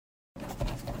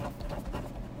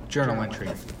Journal entry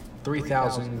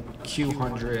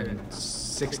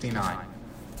 3,269.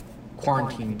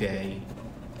 Quarantine day.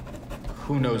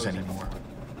 Who knows anymore?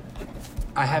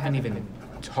 I haven't even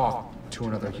talked to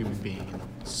another human being in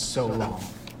so long.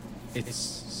 It's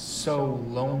so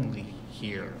lonely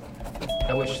here.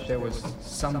 I wish there was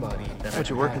somebody that What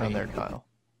you working on there, Kyle?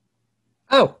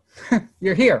 Oh,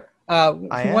 you're here. I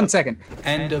One am. second.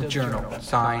 End of journal.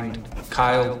 Signed,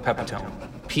 Kyle Pepitone.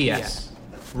 P.S.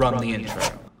 Run the intro.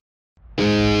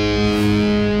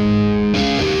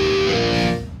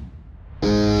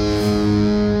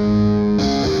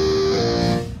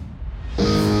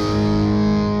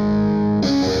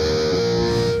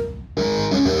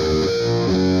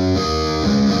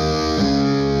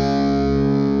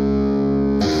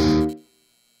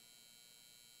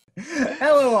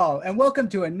 Hello, all, and welcome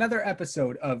to another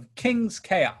episode of King's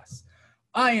Chaos.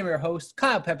 I am your host,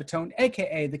 Kyle Pepitone,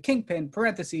 aka the Kingpin,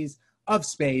 parentheses, of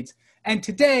Spades, and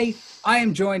today I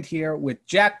am joined here with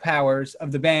Jack Powers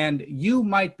of the band You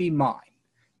Might Be Mine.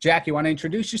 Jack, you want to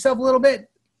introduce yourself a little bit?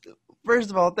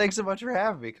 First of all, thanks so much for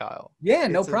having me, Kyle. Yeah,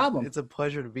 no problem. It's a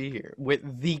pleasure to be here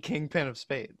with the Kingpin of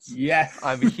Spades. Yeah.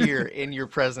 I'm here in your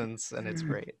presence, and it's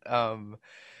great.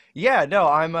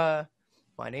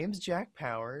 My name's Jack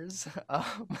Powers. I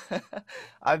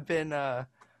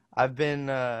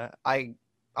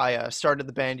started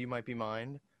the band You Might Be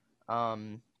Mine.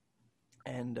 I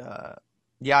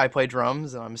play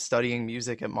drums, and I'm studying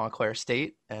music at Montclair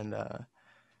State, and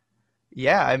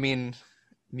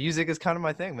music is kind of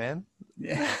my thing, man.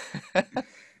 Yeah.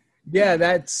 Yeah,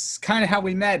 that's kind of how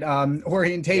we met.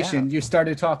 Orientation. Yeah. You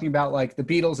started talking about like the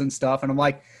Beatles and stuff, and I'm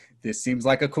like, this seems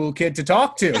like a cool kid to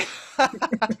talk to.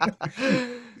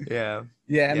 Yeah.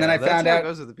 Yeah, and then I that's found how out. it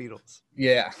goes with the Beatles.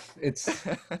 Yeah, it's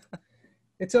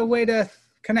a way to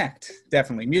connect.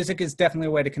 Definitely, music is definitely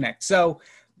a way to connect. So,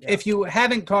 if you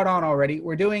haven't caught on already,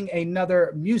 we're doing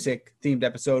another music-themed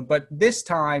episode, but this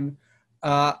time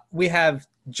we have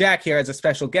Jack here as a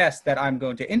special guest that I'm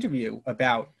going to interview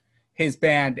about his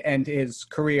band and his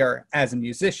career as a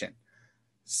musician.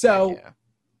 So,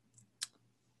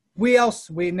 we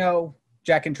know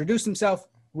Jack introduced himself.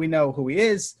 We know who he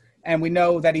is, and we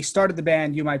know that he started the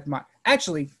band You Might Be Mine.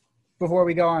 Actually, before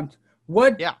we go on,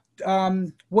 what do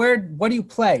you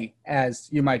play as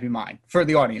You Might Be Mine for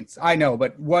the audience? I know,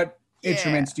 but what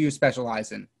instruments do you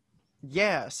specialize in?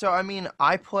 Yeah, so I mean,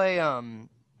 I play I've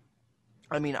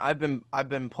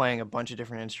been playing a bunch of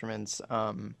different instruments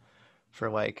for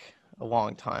like a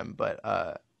long time,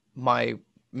 but my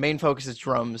main focus is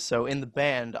drums. So in the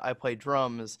band, I play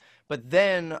drums, but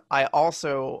then I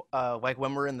also like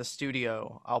when we're in the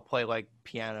studio, I'll play like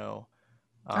piano.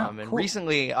 And cool.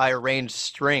 recently I arranged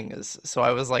strings, so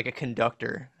I was like a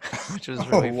conductor, which was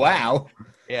really fun. Wow.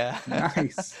 Yeah.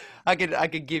 Nice. I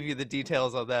could give you the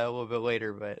details on that a little bit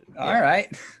later, but yeah. All right.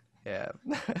 Yeah.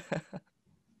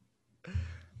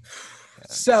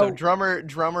 So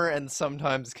drummer and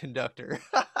sometimes conductor.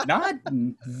 not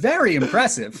very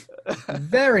impressive.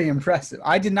 Very impressive.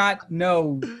 I did not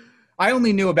know. I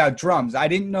only knew about drums. I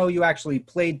didn't know you actually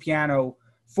played piano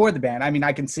for the band. I mean,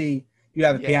 I can see you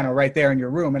have a piano right there in your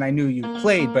room, and I knew you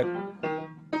played, but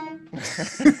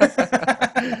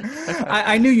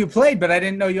I knew you played, but I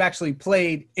didn't know you actually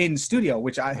played in studio,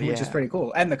 which is pretty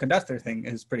cool. And the conductor thing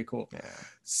is pretty cool. Yeah.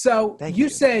 So you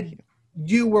said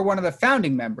you were one of the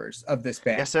founding members of this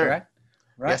band. Yes, sir. Correct?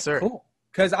 Right. Yes, sir. Cool.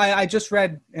 Because I just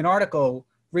read an article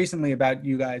recently about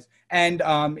you guys, and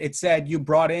it said you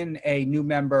brought in a new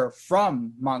member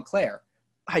from Montclair.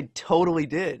 I totally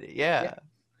did. Yeah.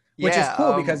 Which is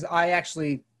cool because I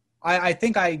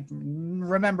think I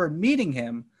remember meeting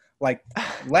him like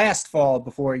last fall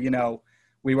before, we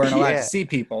weren't allowed to see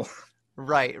people.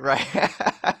 Right.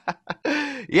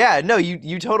 Yeah, no,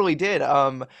 you totally did.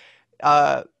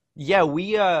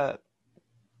 We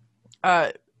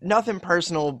nothing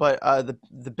personal, but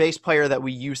the bass player that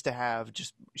we used to have,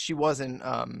 she wasn't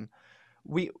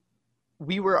we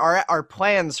were our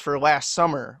plans for last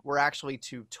summer were actually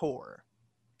to tour.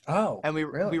 Oh, and we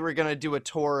really? were gonna do a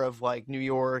tour of like New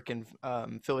York and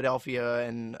Philadelphia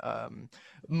and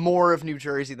more of New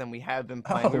Jersey than we have been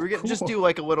playing. We were gonna just do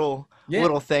like a little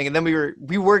thing, and then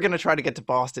we were gonna try to get to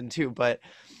Boston too, but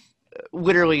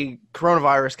literally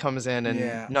coronavirus comes in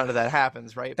and none of that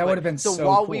happens, right? That would have been so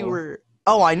while cool. we were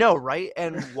I know, right?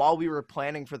 And while we were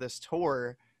planning for this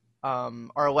tour,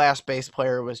 our last bass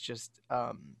player was just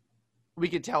we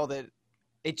could tell that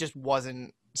it just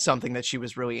wasn't something that she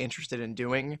was really interested in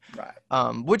doing, right?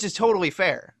 Which is totally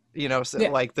fair,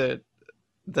 like the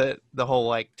whole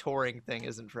like touring thing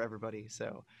isn't for everybody,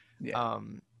 so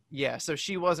so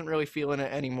she wasn't really feeling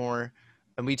it anymore,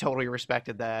 and we totally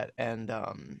respected that, and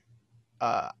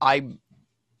I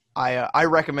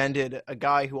recommended a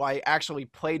guy who I actually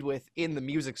played with in the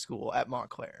music school at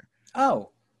Montclair.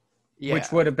 Oh, Yeah,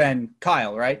 which would have been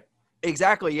Kyle, right?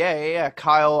 exactly. Yeah.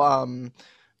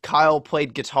 Kyle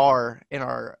played guitar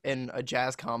in a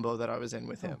jazz combo that I was in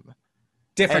with him.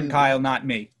 Different And- Kyle, not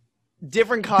me.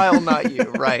 Different Kyle, not you,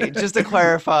 right? Just to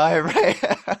clarify, right?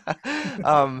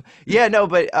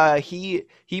 But he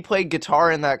played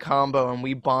guitar in that combo, and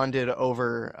we bonded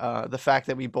over the fact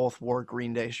that we both wore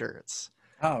Green Day shirts.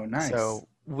 Oh, nice. So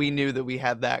we knew that we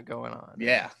had that going on.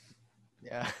 Yeah.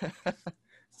 Yeah.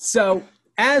 So,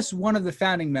 as one of the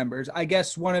founding members, I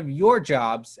guess one of your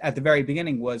jobs at the very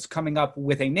beginning was coming up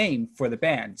with a name for the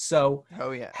band. So, Oh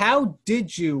yeah. how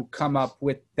did you come up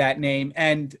with that name?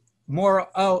 And more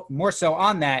so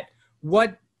on that,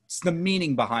 what's the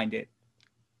meaning behind it?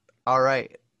 All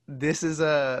right. It's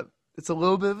a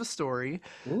little bit of a story.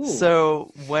 Ooh.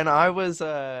 So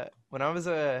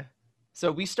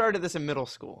so we started this in middle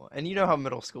school, and you know how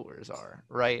middle schoolers are,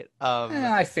 right?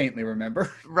 I faintly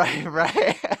remember.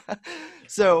 Right.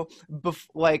 So,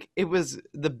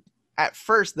 at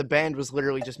first the band was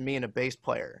literally just me and a bass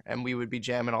player, and we would be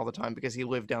jamming all the time because he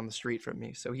lived down the street from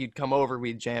me. So he'd come over,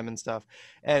 we'd jam and stuff.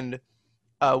 And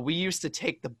we used to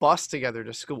take the bus together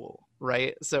to school,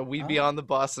 right? So we'd be on the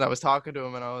bus, and I was talking to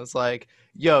him, and I was like,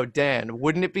 "Yo, Dan,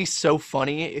 wouldn't it be so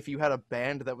funny if you had a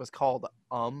band that was called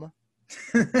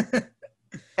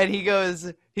And he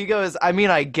goes, I mean,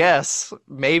 I guess,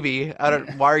 maybe.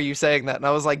 Why are you saying that? And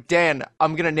I was like, Dan,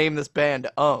 I'm going to name this band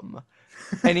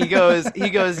And he goes,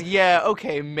 yeah,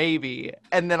 okay, maybe.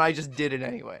 And then I just did it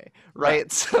anyway, right?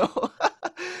 So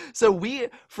we,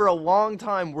 for a long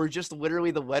time, were just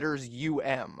literally the letters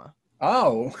UM.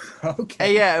 Oh, okay.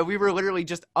 And yeah, we were literally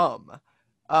just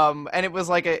and it was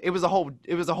like it was a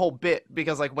whole bit,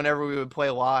 because like whenever we would play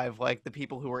live, like the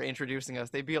people who were introducing us,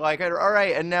 they'd be like, all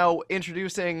right, and now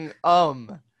introducing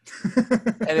and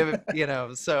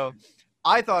so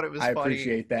I thought it was funny. I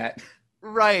appreciate that.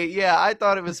 Right, yeah, I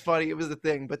thought it was funny. It was a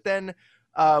thing. But then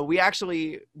we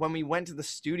actually, when we went to the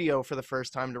studio for the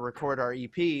first time to record our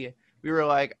EP, we were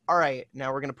like, all right,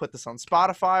 now we're going to put this on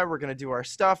Spotify. We're going to do our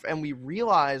stuff. And we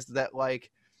realized that like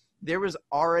there was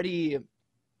already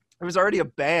a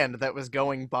band that was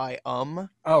going by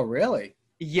Oh, really?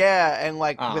 Yeah, and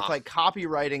like with like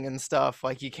copywriting and stuff,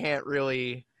 like you can't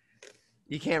really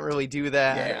do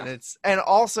that. Yeah. And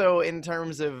also in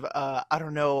terms of I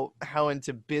don't know how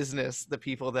into business the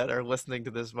people that are listening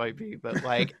to this might be, but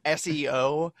like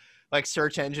SEO, like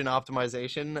search engine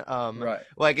optimization, Right.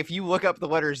 like if you look up the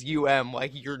letters UM,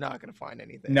 like you're not going to find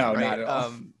anything. No, right? not at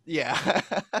all. Yeah.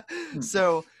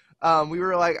 So we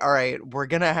were like, all right, we're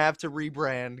going to have to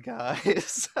rebrand,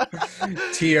 guys.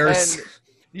 Tears. And,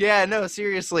 yeah, no,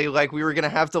 seriously, like we were going to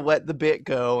have to let the bit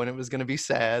go, and it was going to be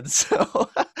sad. So,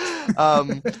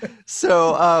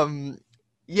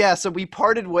 so we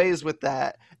parted ways with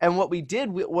that. And what we did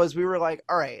was we were like,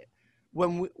 all right,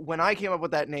 when I came up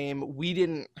with that name, we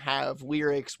didn't have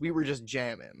lyrics. We were just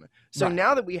jamming. So Right.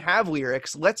 now that we have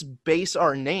lyrics, let's base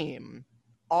our name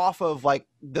off of like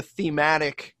the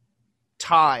thematic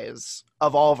ties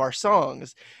of all of our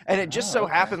songs. And it just so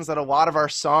okay. happens that a lot of our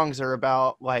songs are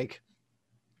about like,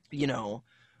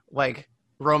 like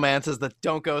romances that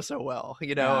don't go so well,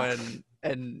 Yeah.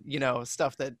 and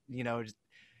stuff that,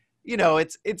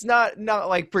 it's not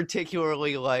like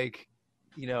particularly like,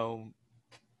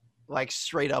 like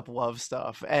straight up love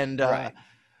stuff. And Right.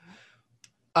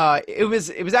 it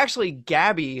was actually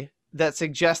Gabby that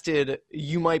suggested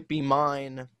 "You Might Be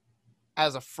Mine"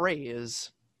 as a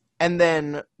phrase. And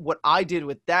then what I did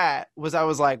with that was I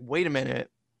was like, wait a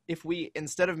minute, if we,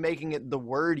 instead of making it the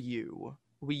word you,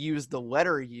 we use the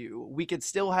letter U, we could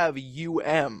still have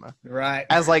UM Right.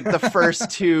 as like the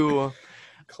first two.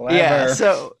 Clever. Yeah,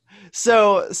 so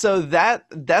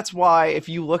that's why if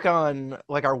you look on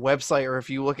like our website, or if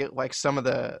you look at like some of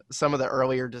the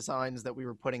earlier designs that we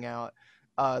were putting out,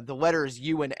 the letters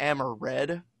U and M are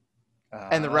red,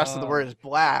 and the rest of the word is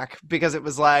black, because it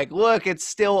was like, look, it's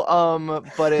still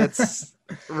but it's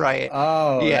right.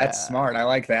 Oh, Yeah. that's smart. I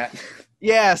like that.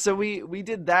 Yeah, so we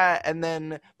did that, and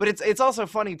then, but it's also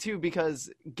funny too, because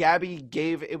Gabby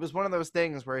it was one of those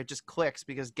things where it just clicks,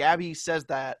 because Gabby says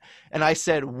that, and I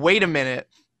said, wait a minute,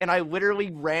 and I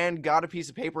literally got a piece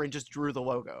of paper and just drew the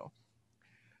logo.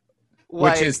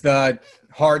 Which is the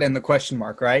heart and the question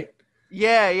mark, right?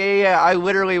 Yeah. I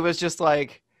literally was just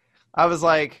like, I was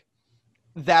like,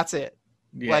 that's it.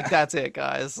 Yeah. Like, that's it,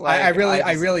 guys. Like, I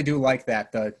really do like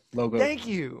that, the logo. Thank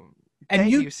you. And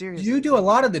Thank you seriously. you do a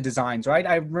lot of the designs, right?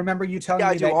 I remember you telling Yeah,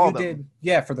 I me do that all you of them. did,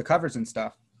 yeah, for the covers and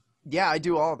stuff. Yeah, I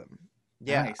do all of them.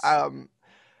 Yeah. Nice.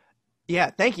 Yeah,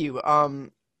 thank you.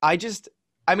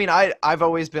 I mean, I've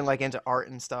always been like into art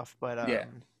and stuff, but Yeah.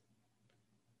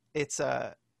 it's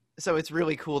so it's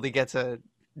really cool to get to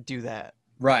do that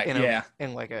Right. in Yeah.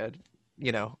 in like a,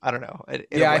 I don't know. In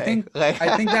Yeah. a I way. think Like,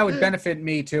 I think that would benefit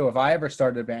me too if I ever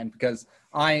started a band, because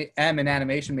I am an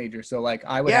animation major. So like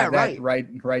I would Yeah, have that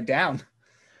right down.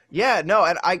 yeah, no,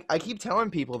 and I keep telling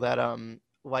people that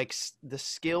like the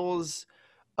skills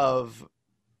of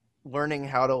learning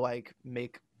how to like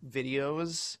make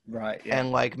videos Right. Yeah.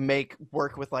 and like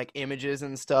work with like images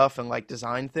and stuff and like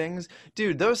design things,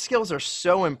 dude, those skills are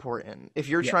so important if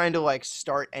you're Yeah. trying to like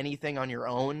start anything on your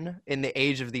own in the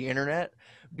age of the internet.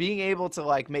 Being able to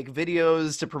like make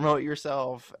videos to promote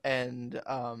yourself and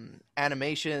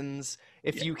animations,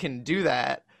 if Yeah. you can do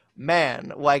that,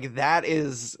 man, like that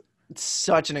is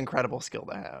such an incredible skill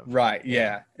to have. Right.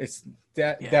 Yeah. It's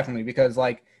Yeah. definitely, because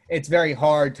like it's very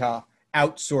hard to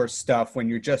outsource stuff when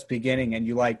you're just beginning and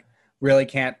you like really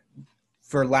can't,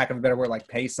 for lack of a better word, like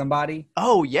pay somebody.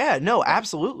 Oh yeah, no,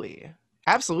 absolutely.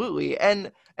 Absolutely.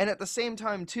 And at the same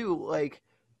time too, like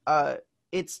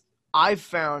it's I've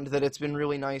found that it's been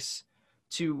really nice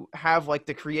to have like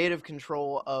the creative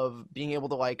control of being able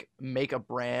to like make a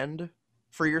brand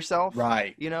for yourself,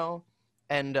 Right.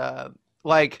 And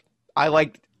like I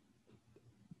like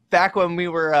back when we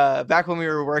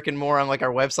were working more on like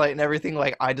our website and everything,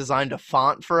 like I designed a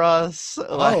font for us.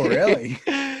 Oh, Like, really?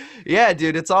 yeah,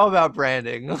 dude, it's all about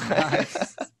branding.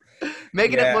 Nice.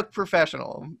 Making Yeah. it look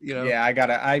professional, Yeah,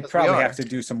 I we probably are. have to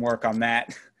do some work on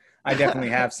that. I definitely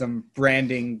have some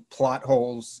branding plot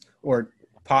holes or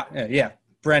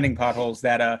branding potholes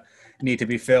that need to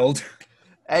be filled.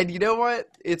 And you know what?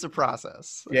 It's a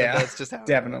process. Yeah, That's just how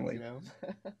definitely. It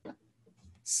goes,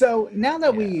 So now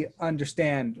that Yeah. we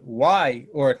understand why,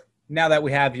 or now that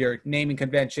we have your naming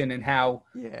convention and how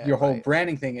Yeah, your whole right.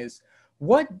 branding thing is,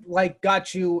 what like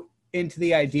got you into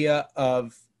the idea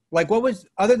of like, what was,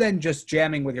 other than just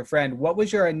jamming with your friend, what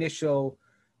was your initial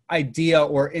idea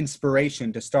or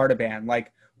inspiration to start a band?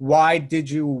 Like, why did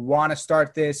you want to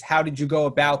start this? How did you go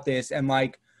about this? And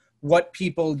like, what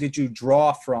people did you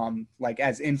draw from like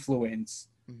as influence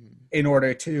Mhm. in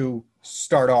order to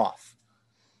start off?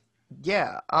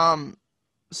 Yeah.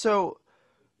 So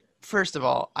first of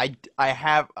all, I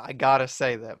gotta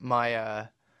say that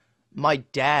my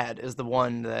dad is the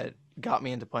one that got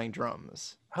me into playing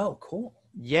drums. Oh, cool.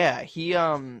 Yeah,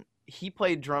 he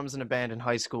played drums in a band in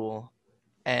high school,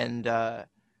 and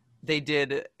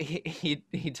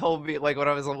he told me, like, when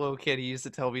I was a little kid, he used to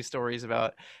tell me stories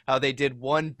about how they did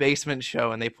one basement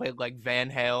show and they played like Van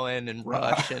Halen and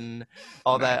Rush and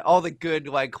all that, all the good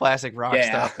like classic rock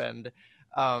Yeah. stuff. And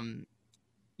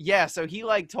yeah, so he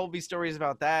like told me stories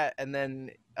about that, and then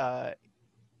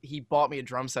he bought me a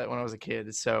drum set when I was a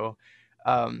kid. So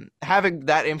having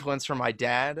that influence from my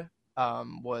dad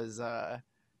was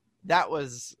that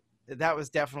was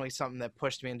definitely something that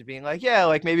pushed me into being like, yeah,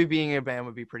 like maybe being in a band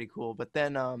would be pretty cool. But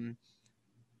then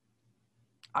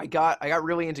I got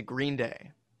really into Green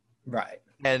Day. Right.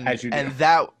 And As you do. and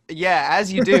that, yeah,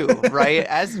 as you do, right?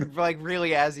 As like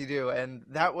really as you do. And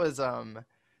that was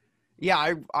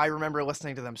yeah, I remember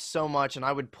listening to them so much, and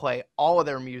I would play all of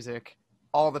their music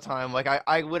all the time. Like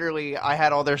I literally I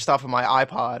had all their stuff on my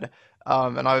iPod.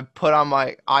 And I would put on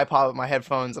my iPod with my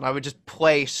headphones, and I would just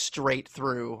play straight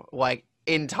through like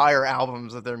entire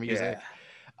albums of their music.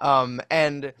 Yeah.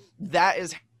 And that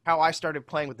is how I started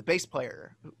playing with the bass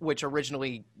player, which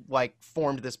originally like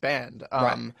formed this band.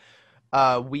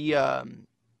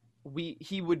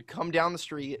 He would come down the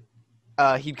street,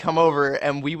 he'd come over,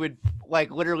 and we would like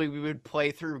literally we would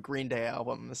play through Green Day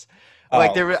albums.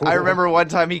 Like Oh, cool. I remember one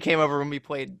time he came over and we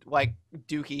played like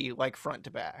Dookie like front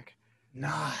to back.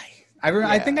 Nice.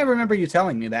 I think I remember you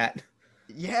telling me that.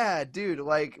 Yeah, dude,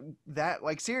 like that,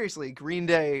 like seriously, Green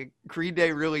Day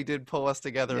really did pull us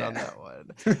together on Yeah. that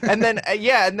one. And then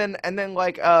yeah, and then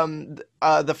like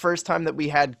the first time that we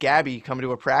had Gabby come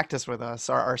to a practice with us,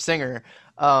 our singer,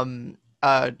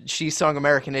 she sung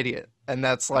American Idiot, and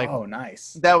that's like Oh,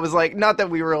 nice. that was like, not that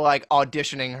we were like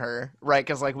auditioning her, right?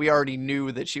 Because like we already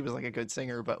knew that she was like a good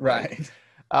singer, but like,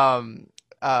 Right.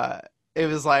 it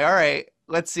was like, all right,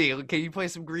 let's see, can you play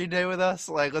some Green Day with us?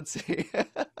 Like, let's see.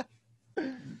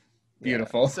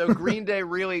 Beautiful. Yeah. So Green Day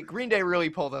really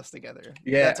pulled us together.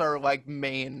 Yeah. That's our like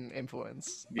main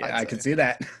influence. Yeah, I could see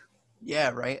that. Yeah,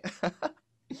 right.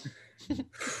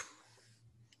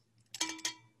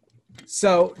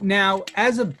 So now,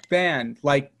 as a band,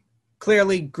 like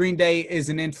clearly Green Day is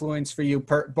an influence for you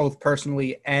both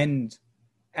personally and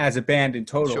as a band in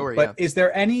total. Sure, but yeah. is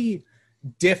there any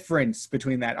difference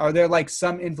between that? Are there like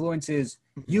some influences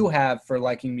you have for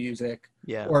liking music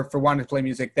Yeah. or for wanting to play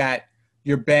music that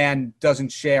your band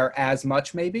doesn't share as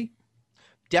much, maybe?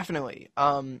 Definitely.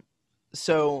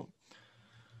 So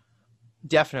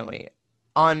definitely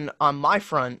on my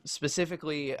front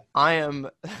specifically, I am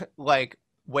like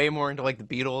way more into like the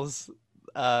Beatles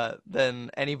than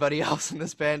anybody else in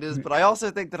this band is, but I also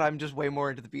think that I'm just way more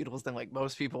into the Beatles than like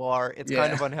most people are. It's kind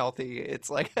Yeah. of unhealthy. It's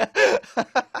like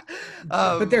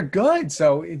But they're good,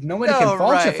 so nobody no, can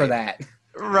fault you for right. that.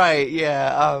 Right,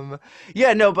 yeah.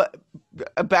 Yeah, no, but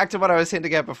back to what I was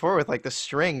hinting at before with like the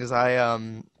strings,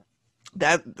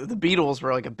 that the Beatles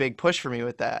were like a big push for me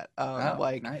with that. Oh,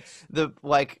 Like nice.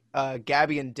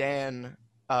 Gabby and Dan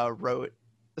wrote.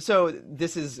 So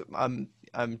this is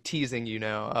I'm teasing you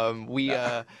now. We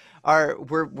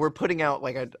we're putting out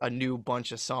like a new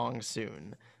bunch of songs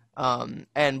soon.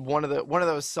 And one of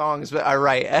those songs I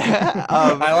write.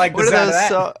 I like the One of sound of those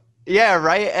that. yeah,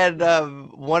 right. And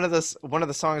one of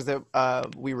the songs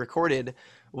that we recorded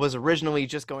was originally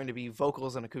just going to be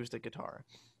vocals and acoustic guitar.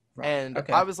 Right. And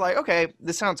Okay. I was like, okay,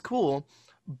 this sounds cool,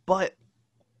 but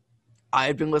I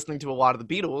had been listening to a lot of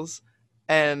the Beatles,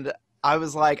 and I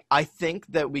was like, I think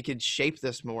that we could shape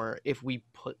this more if we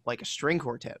put like a string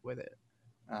quartet with it.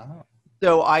 Oh.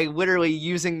 So I literally,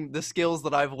 using the skills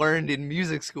that I've learned in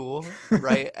music school,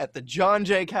 right, at the John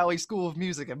J. Cowley School of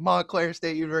Music at Montclair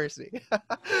State University,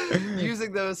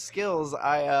 using those skills,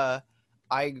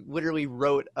 I literally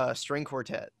wrote a string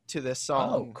quartet to this Oh,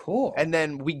 song, cool. and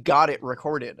then we got it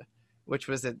recorded, which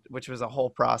was a whole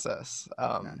process.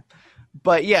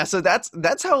 But yeah, so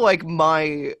that's how like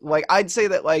my like I'd say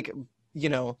that like you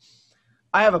know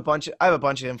I have a bunch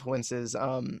of influences.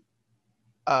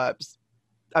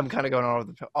 I'm kind of going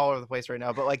all over the place right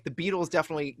now, but like the Beatles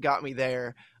definitely got me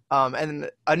there. And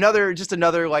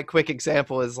another like quick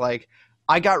example is like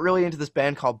I got really into this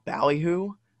band called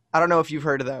Ballyhoo. I don't know if you've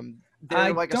heard of them. They're I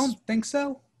like don't think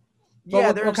so. But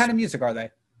yeah, what kind of music are they?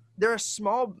 they're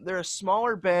a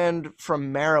smaller band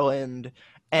from Maryland,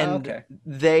 Oh, and okay.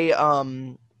 they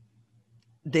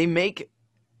make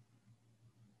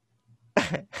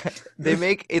they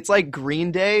make it's like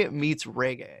Green Day meets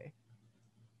reggae.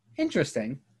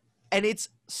 Interesting. And it's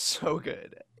so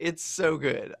good. It's so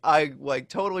good. I like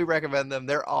totally recommend them.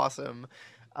 They're awesome.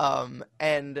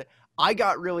 And I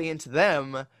got really into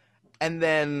them, and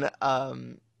then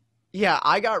yeah,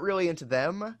 I got really into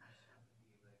them.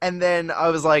 And then I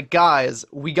was like, guys,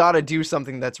 we got to do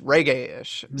something that's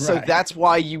reggae-ish. So Right. that's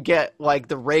why you get like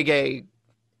the reggae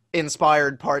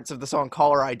inspired parts of the song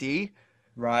Caller ID.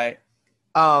 Right.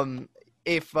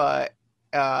 If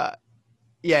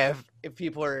yeah, if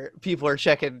people are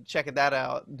checking that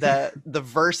out, that the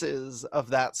verses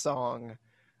of that song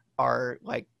are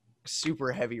like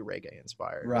super heavy reggae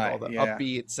inspired, with Right, all the yeah.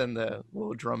 upbeats and the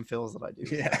little drum fills that I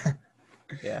do. Yeah.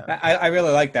 Yeah. I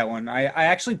really like that one. I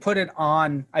actually put it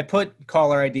on, I put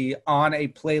Caller ID on a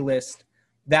playlist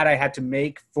that I had to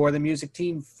make for the music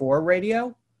team for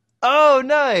radio. Oh,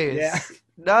 nice. Yeah.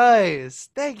 Nice.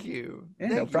 Thank you. Yeah,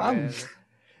 Thank no you, problem. man.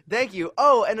 Thank you.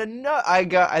 Oh, and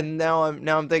now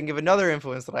I'm thinking of another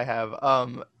influence that I have.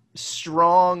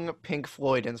 Strong Pink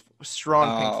Floyd.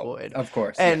 Of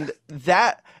course. And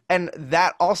that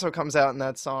also comes out in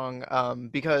that song,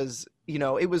 because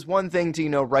it was one thing to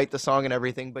write the song and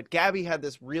everything, but Gabby had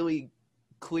this really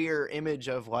clear image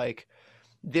of like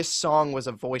this song was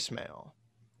a voicemail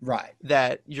Right.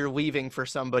 that you're leaving for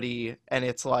somebody, and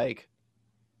it's like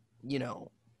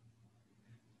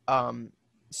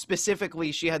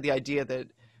specifically she had the idea that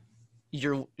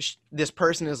this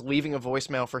person is leaving a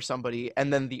voicemail for somebody,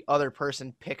 and then the other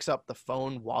person picks up the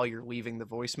phone while you're leaving the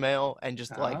voicemail and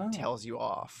just like Oh. tells you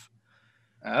off.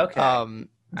 Okay. I see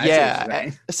what Yeah. you're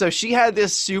saying. So she had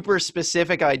this super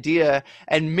specific idea,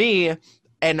 and me,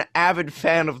 an avid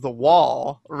fan of The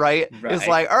Wall, right, is Right.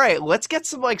 like, all right, let's get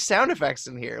some like sound effects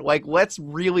in here. Like, let's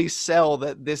really sell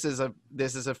that this is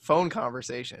a phone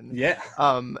conversation. Yeah.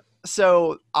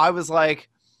 So I was like,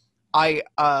 I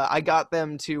got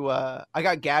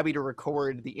Gabby to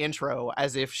record the intro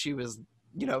as if she was,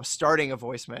 starting a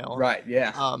voicemail. Right.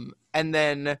 Yeah. And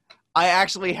then I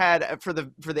actually had for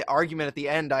the argument at the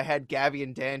end, I had Gabby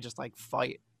and Dan just like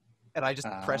fight, and I just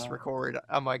pressed record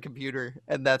on my computer,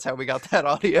 and that's how we got that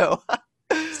audio.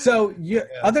 So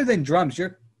other than drums,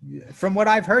 from what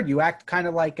I've heard, you act kind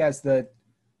of like as the,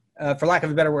 for lack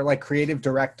of a better word, like creative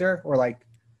director or like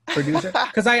producer.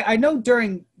 Because I know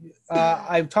during,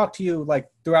 I've talked to you like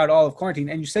throughout all of quarantine,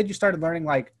 and you said you started learning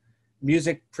like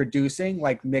music producing,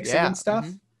 like mixing Yeah, and stuff.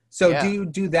 mhm. So Yeah. do you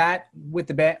do that with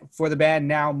the band for the band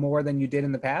now more than you did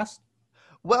in the past?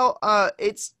 Well,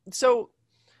 it's so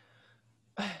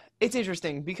It's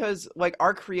interesting because like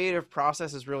our creative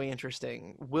process is really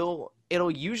interesting.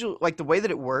 It'll usually, like, the way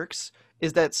that it works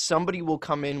is that somebody will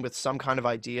come in with some kind of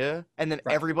idea and then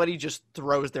Right. everybody just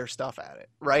throws their stuff at it,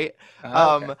 right?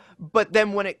 Okay. But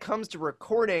then when it comes to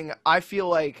recording, I feel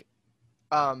like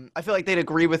they'd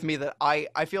agree with me that I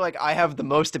feel like I have the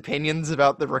most opinions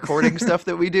about the recording stuff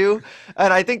that we do.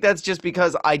 And I think that's just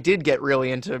because I did get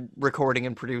really into recording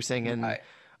and producing and Right.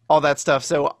 all that stuff.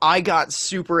 So I got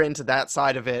super into that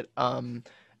side of it. And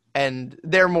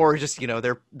they're more just,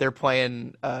 they're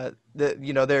playing,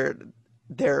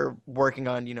 they're working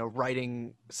on,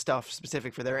 writing stuff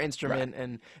specific for their instrument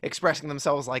and expressing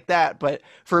themselves like that. But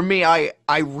for me, I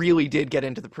really did get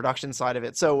into the production side of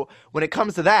it. So when it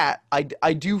comes to that,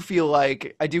 I do feel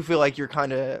like you're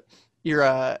kind of,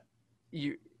 you're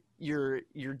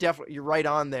definitely, you're right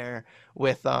on there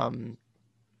with, a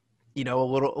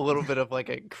little bit of like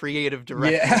a creative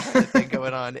direction kind of thing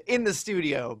going on in the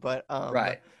studio. But,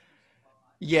 Right.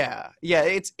 yeah,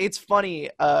 it's funny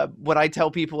when I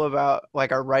tell people about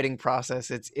like our writing process.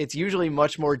 It's usually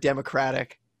much more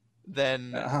democratic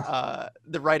than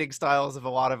the writing styles of a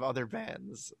lot of other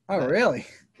bands. Oh, really?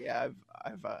 Yeah,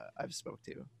 I've spoke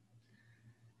to.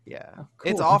 Yeah, Oh,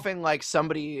 cool. It's often like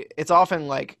somebody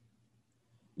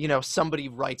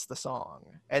writes the song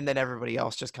and then everybody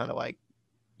else just kind of like,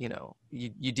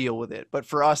 you deal with it. But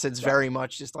for us, it's very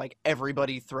much just like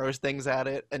everybody throws things at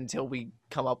it until we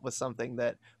come up with something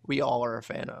that we all are a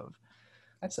fan of.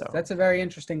 That's a very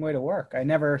interesting way to work. I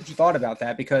never thought about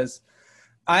that because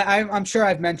I'm sure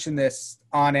I've mentioned this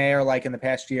on air like in the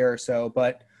past year or so,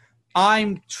 but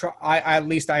I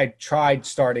had tried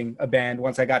starting a band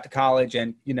once I got to college,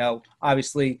 and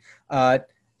obviously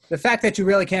the fact that you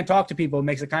really can't talk to people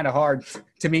makes it kind of hard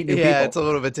to meet new people. Yeah, it's a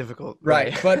little bit difficult.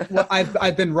 Right. But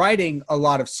I've been writing a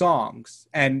lot of songs,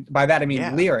 and by that I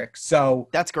mean lyrics. So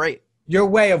that's great. Your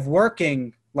way of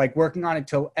working on it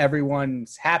till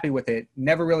everyone's happy with it,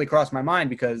 never really crossed my mind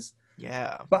because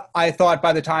but I thought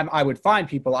by the time I would find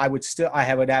people, I would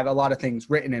have a lot of things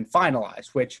written and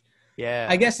finalized, which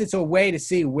I guess it's a way to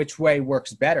see which way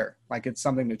works better. Like it's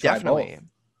something to try both.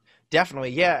 Definitely.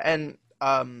 Yeah. And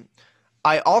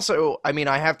I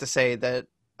have to say that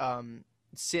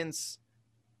since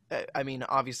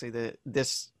obviously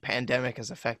this pandemic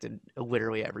has affected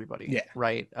literally everybody,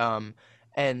 right?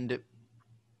 And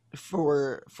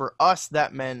for us,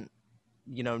 that meant,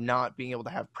 not being able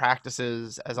to have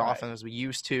practices as often as we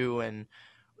used to. And,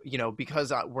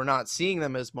 because we're not seeing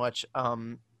them as much,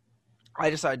 I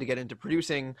decided to get into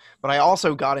producing, but I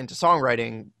also got into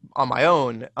songwriting on my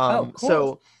own. Cool.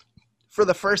 So for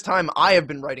the first time, I have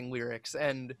been writing lyrics,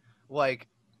 and like,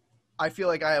 I feel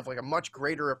like I have like a much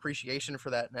greater appreciation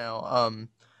for that now.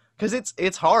 Because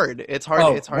it's hard. It's hard.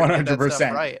 Oh, it's hard 100%. to get that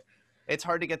stuff right. It's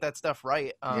hard to get that stuff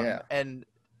right. And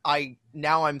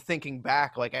I'm thinking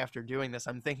back, like after doing this,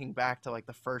 I'm thinking back to like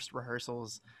the first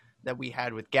rehearsals that we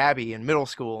had with Gabby in middle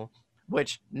school,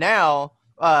 which now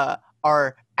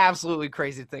are absolutely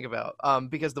crazy to think about,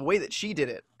 because the way that she did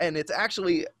it, and it's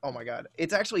actually, oh my God,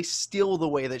 it's actually still the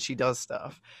way that she does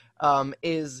stuff,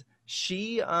 is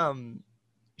she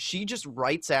just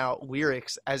writes out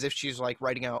lyrics as if she's like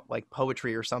writing out like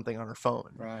poetry or something on her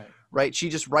phone. Right. She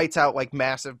just writes out like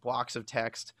massive blocks of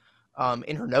text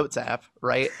in her notes app.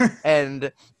 Right.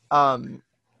 And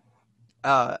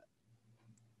and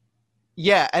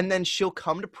then she'll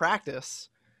come to practice,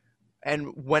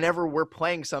 and whenever we're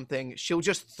playing something, she'll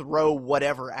just throw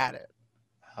whatever at it.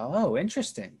 Oh,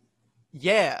 interesting.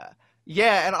 Yeah.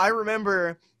 And I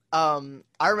remember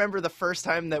the first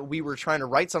time that we were trying to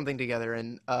write something together,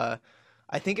 and it's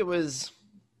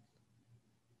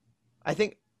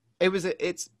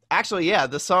actually,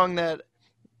 the song that,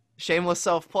 shameless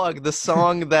self-plug, the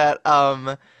song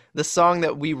that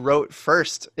we wrote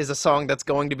first is a song that's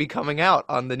going to be coming out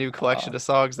on the new collection of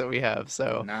songs that we have.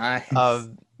 So nice.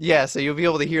 So you'll be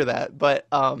able to hear that. But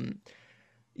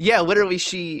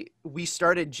literally we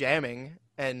started jamming,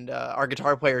 and our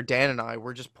guitar player Dan and I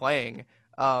were just playing.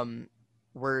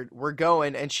 We're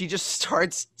going, and she just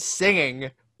starts singing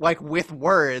like with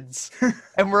words,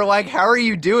 and we're like, how are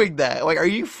you doing that? Like, are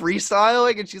you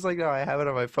freestyling? And she's like, no, I have it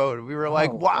on my phone. We were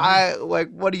like, why? Like,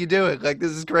 what are you doing? Like,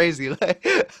 this is crazy.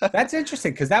 That's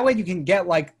interesting, because that way you can get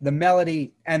like the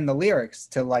melody and the lyrics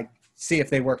to like see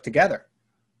if they work together.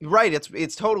 Right.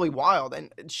 It's totally wild.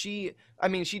 And she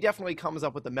definitely comes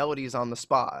up with the melodies on the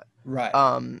spot. Right.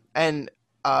 I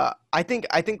think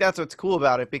that's what's cool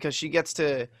about it, because she gets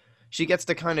to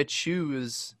kind of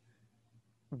choose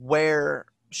where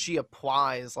she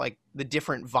applies like the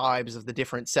different vibes of the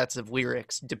different sets of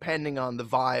lyrics, depending on the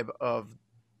vibe of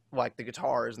like the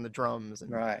guitars and the drums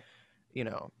and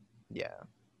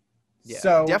Yeah,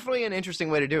 So definitely an interesting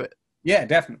way to do it. yeah,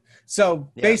 definitely. So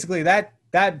Yeah. basically that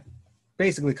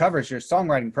basically covers your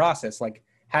songwriting process, like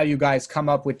how you guys come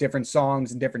up with different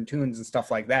songs and different tunes and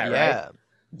stuff like that, right?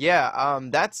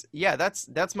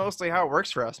 That's mostly how it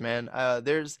works for us, man.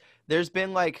 There's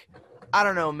been like, I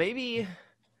don't know, maybe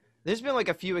there's been like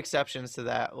a few exceptions to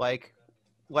that. Like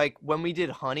when we did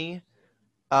Honey,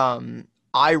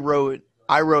 I wrote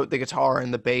the guitar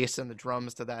and the bass and the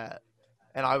drums to that.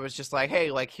 And I was just like, hey,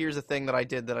 like, here's a thing that I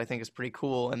did that I think is pretty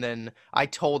cool. And then I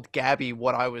told Gabby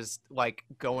what I was like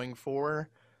going for,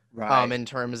 Right. in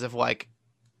terms of like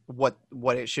what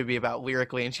it should be about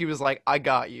lyrically. And she was like, I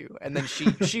got you. And then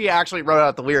she actually wrote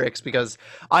out the lyrics because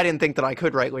I didn't think that I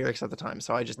could write lyrics at the time,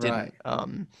 so I just didn't.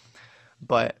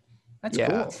 But That's yeah.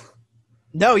 cool.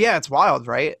 No, yeah, it's wild,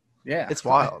 right? Yeah. It's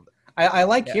wild. I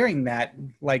like hearing that.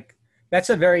 Like, that's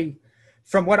a very,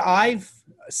 from what I've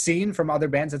seen from other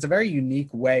bands, it's a very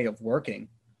unique way of working.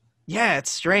 Yeah,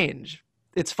 it's strange.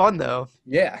 It's fun though.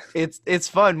 Yeah. It's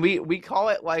fun. We call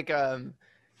it like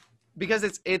because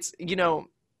it's you know,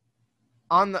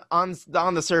 on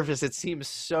the surface it seems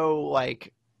so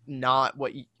like not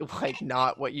what you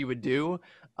would do.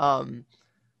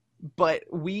 But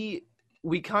we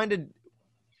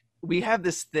have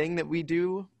this thing that we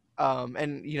do.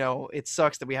 And you know, it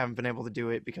sucks that we haven't been able to do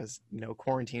it because, you know,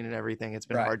 quarantine and everything. It's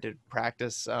been hard to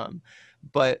practice.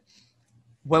 But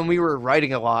when we were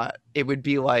writing a lot, it would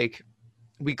be like,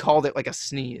 we called it like a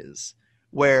sneeze,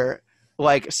 where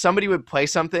like somebody would play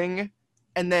something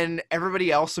and then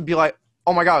everybody else would be like,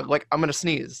 oh my God, like I'm going to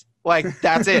sneeze. Like,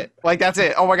 that's it. Like, that's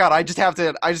it. Oh my God. I just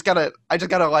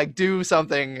gotta like do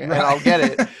something and I'll get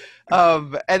it.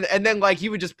 And then like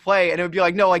you would just play and it would be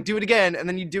like, no, like do it again. And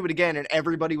then you do it again and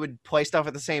everybody would play stuff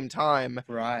at the same time.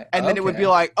 Right. And then it would be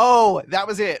like, oh, that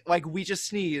was it. Like we just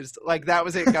sneezed. Like that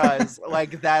was it, guys.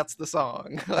 Like that's the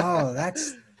song. Oh,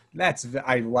 that's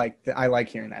I like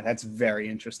hearing that. That's very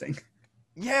interesting.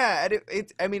 Yeah. And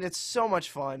I mean, it's so much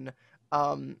fun.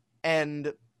 And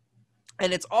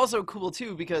it's also cool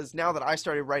too, because now that I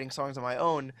started writing songs on my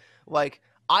own, like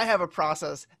I have a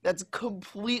process that's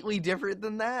completely different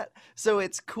than that. So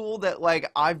it's cool that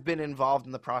like I've been involved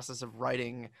in the process of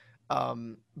writing,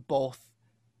 both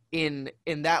in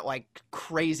that like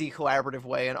crazy collaborative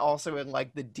way and also in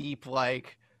like the deep,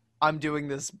 like I'm doing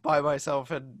this by myself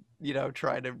and, you know,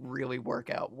 trying to really work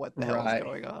out what the hell is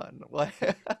going on. Like,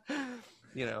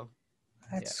 you know,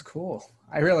 that's cool.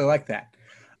 I really like that.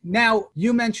 Now,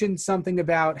 you mentioned something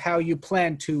about how you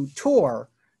plan to tour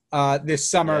this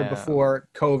summer before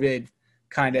COVID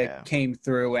kind of came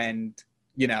through and,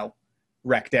 you know,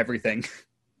 wrecked everything.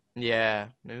 Yeah,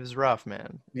 it was rough,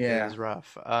 man. Yeah. It was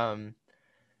rough.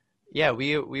 Yeah,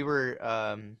 we were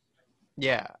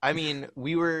I mean,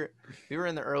 we were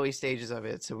in the early stages of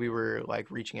it, so we were like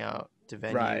reaching out to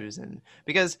venues and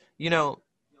because, you know,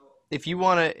 if you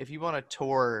want to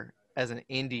tour as an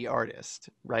indie artist,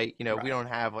 right? You know, we don't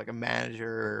have like a manager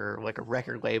or like a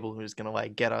record label who's going to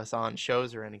like get us on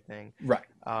shows or anything. Right.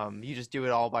 You just do it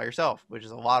all by yourself, which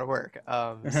is a lot of work.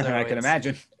 So I can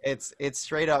imagine. It's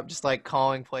straight up just like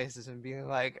calling places and being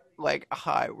like,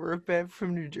 hi, we're a band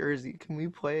from New Jersey. Can we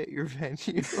play at your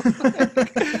venue?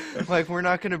 like we're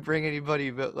not going to bring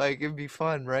anybody, but like, it'd be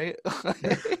fun, right?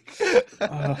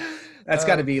 That's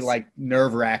got to be like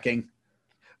nerve-wracking.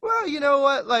 Well, you know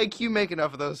what? Like, you make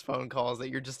enough of those phone calls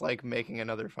that you're just like making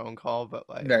another phone call, but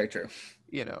like, very true.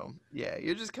 You know, yeah,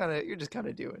 you're just kind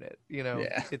of doing it. You know,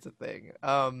 it's a thing.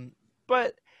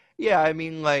 But yeah, I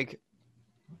mean, like,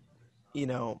 you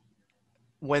know,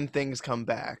 when things come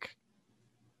back,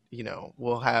 you know,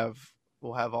 we'll have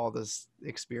all this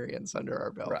experience under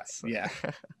our belts. Right. Yeah.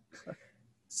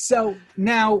 So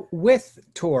now with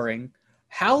touring,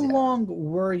 how long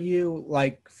were you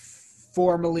like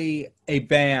formally a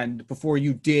band before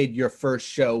you did your first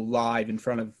show live in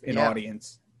front of an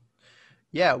audience?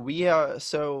 Yeah,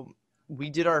 so we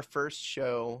did our first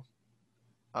show.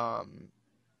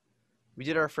 We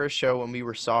did our first show when we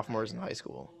were sophomores in high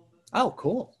school. Oh,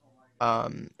 cool.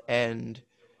 And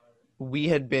we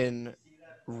had been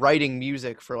writing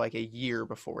music for like a year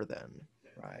before then.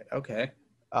 Right. Okay.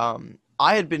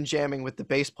 I had been jamming with the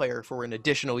bass player for an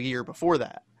additional year before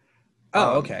that.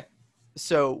 Oh, okay.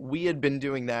 So we had been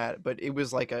doing that, but it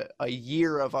was like a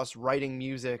year of us writing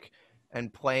music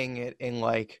and playing it in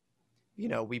like, you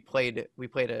know, we played at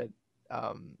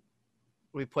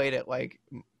like,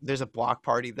 there's a block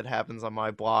party that happens on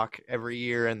my block every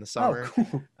year in the summer. Oh,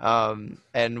 cool.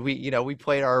 And we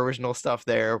played our original stuff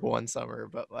there one summer,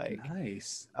 but like,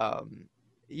 nice.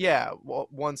 Yeah, well,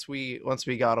 once we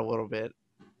got a little bit,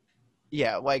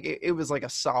 like it was like a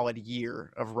solid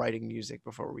year of writing music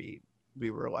before we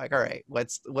we were like, all right,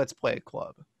 let's play a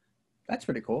club. That's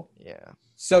pretty cool. Yeah.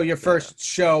 So your first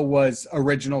show was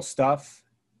original stuff,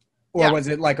 or Yeah. was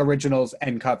it like originals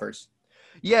and covers?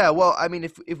 Yeah, well, I mean,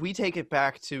 if we take it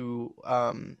back to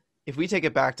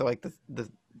like the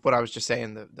what I was just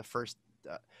saying, the first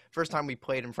time we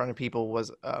played in front of people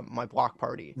was my block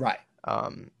party, Right.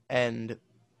 and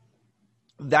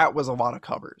that was a lot of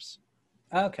covers.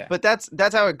 Okay. But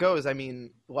that's how it goes. I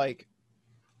mean, like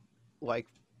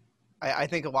I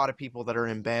think a lot of people that are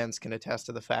in bands can attest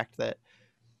to the fact that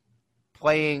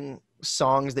playing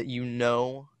songs that you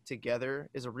know together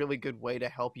is a really good way to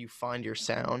help you find your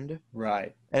sound.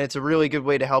 Right. And it's a really good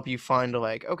way to help you find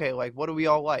like, okay, like what do we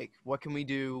all like? What can we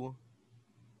do?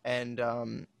 And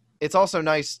it's also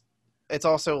nice. It's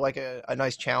also like a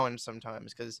nice challenge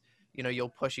sometimes because, you know, you'll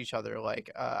push each other.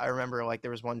 Like I remember like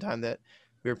there was one time that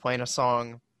we were playing a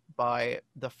song by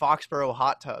the Foxborough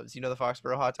Hot Tubs. You know the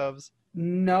Foxborough Hot Tubs?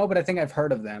 No, but I think I've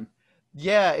heard of them.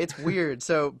 Yeah, it's weird.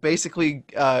 So basically,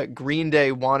 Green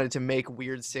Day wanted to make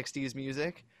weird 60s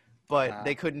music, but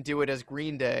they couldn't do it as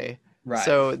Green Day. Right.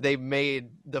 So they made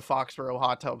the Foxborough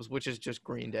Hot Tubs, which is just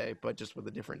Green Day, but just with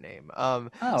a different name.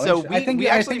 So I think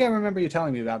I remember you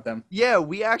telling me about them. Yeah,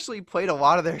 we actually played a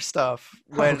lot of their stuff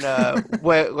when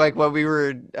when we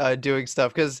were doing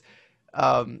stuff because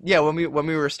when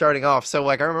we were starting off. So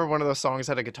like I remember one of those songs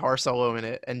had a guitar solo in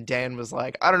it, and Dan was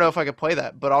like, I don't know if I could play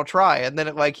that, but I'll try. And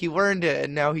then he learned it,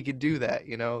 and now he could do that.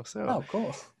 You know, so oh,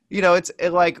 cool. You know, it's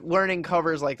like learning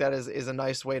covers like that is a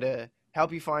nice way to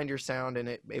help you find your sound, and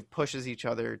it pushes each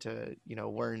other to, you know,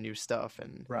 learn new stuff.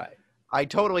 And right. I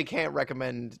totally can't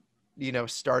recommend, you know,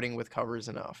 starting with covers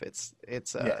enough. It's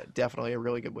definitely a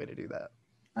really good way to do that.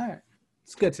 All right,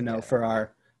 it's good to know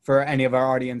for any of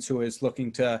our audience who is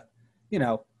looking to, you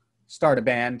know, start a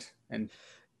band and,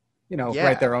 you know,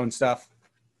 write their own stuff.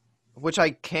 Which I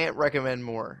can't recommend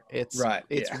more. It's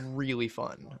really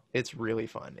fun. It's really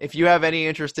fun. If you have any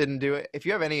interest in doing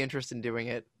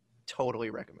it, totally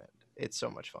recommend. It's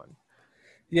so much fun.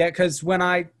 Yeah, because when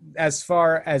as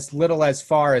far as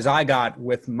I got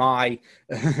with my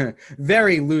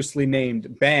very loosely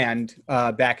named band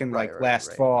back in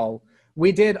last fall,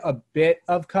 we did a bit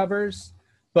of covers,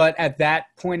 but at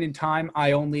that point in time,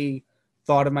 I only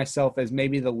thought of myself as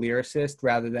maybe the lyricist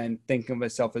rather than thinking of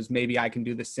myself as maybe I can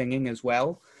do the singing as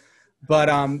well. But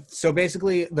so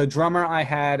basically the drummer I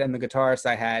had and the guitarist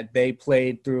I had, they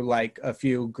played through like a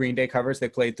few Green Day covers. They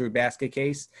played through Basket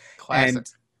Case. Classic.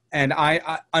 And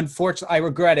I unfortunately, I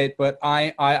regret it, but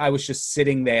I was just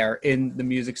sitting there in the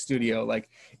music studio, like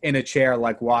in a chair,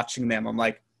 like watching them. I'm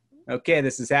like, okay,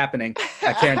 this is happening.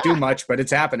 I can't do much, but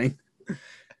it's happening.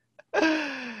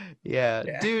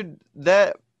 Yeah, dude,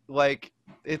 that like,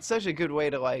 it's such a good way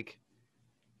to like,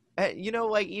 you know,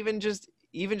 like even just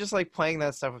like playing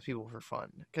that stuff with people for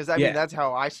fun. Because I mean, that's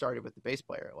how I started with the bass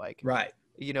player. Like, right.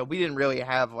 You know, we didn't really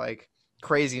have like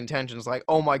crazy intentions like,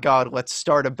 oh my God, let's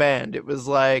start a band. It was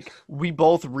like, we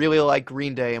both really like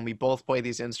Green Day and we both play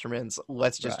these instruments.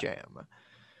 Let's just jam,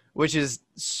 which is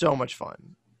so much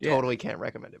fun. Yeah. Totally can't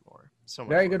recommend it more. So much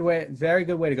very fun. Very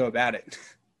good way to go about it.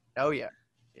 Oh yeah.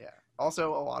 Yeah.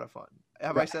 Also a lot of fun.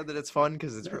 Have I said that it's fun?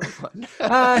 Because it's really fun.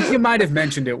 You might have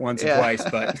mentioned it once or twice,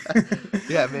 but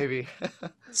yeah, maybe.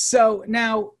 So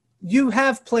now you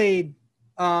have played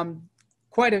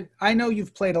I know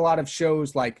you've played a lot of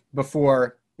shows like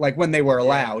before, like when they were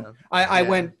allowed. I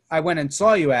went and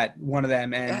saw you at one of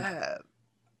them, and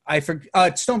it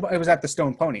was at the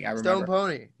Stone Pony. I remember. Stone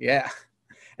Pony. Yeah,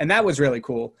 and that was really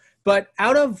cool. But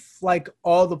out of like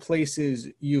all the places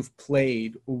you've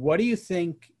played, what do you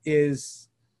think is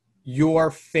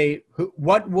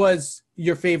what was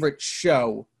your favorite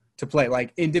show to play,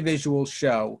 like individual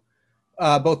show,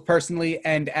 both personally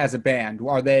and as a band?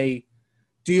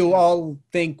 Do you all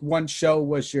think one show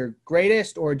was your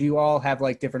greatest, or do you all have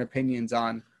like different opinions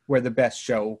on where the best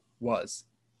show was?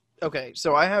 Okay,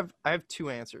 so I have two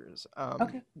answers.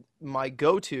 Okay. My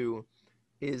go-to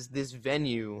is this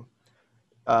venue.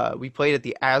 We played at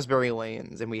the Asbury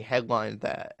Lanes and we headlined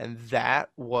that, and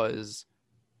that was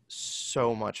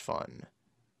so much fun.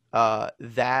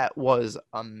 That was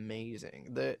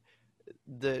amazing.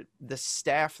 The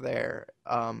staff there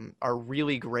are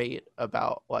really great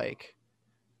about like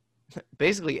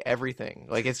basically everything.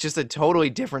 Like, it's just a totally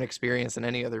different experience than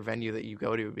any other venue that you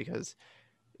go to, because,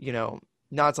 you know,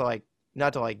 not to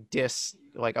like diss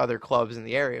like other clubs in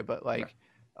the area, but like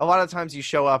a lot of times you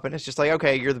show up and it's just like,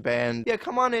 okay, you're the band. Yeah,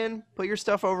 come on in, put your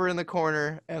stuff over in the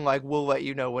corner, and like we'll let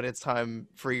you know when it's time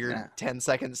for your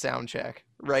 10-second sound check,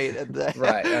 right?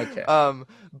 Right, okay.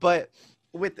 But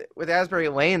with Asbury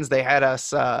Lanes, they had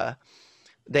us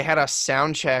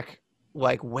sound check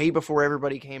like way before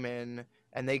everybody came in,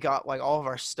 and they got like all of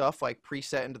our stuff like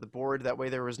preset into the board. That way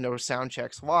there was no sound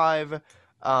checks live.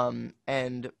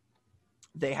 And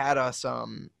they had us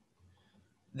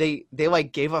they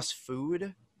like gave us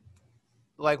food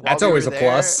like while That's we always were a there.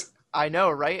 plus. I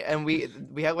know, right? And we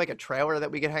had like a trailer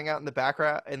that we could hang out in the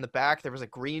background. In the back there was a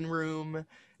green room.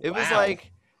 It was Wow.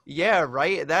 like, yeah,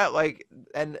 right, that like,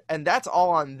 and that's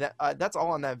all on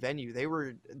that venue.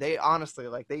 They honestly,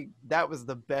 like, that was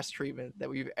the best treatment that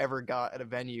we've ever got at a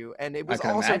venue. And it was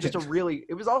can also imagine. just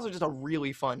a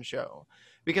really fun show,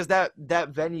 because that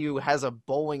venue has a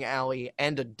bowling alley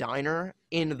and a diner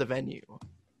in the venue.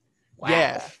 Wow.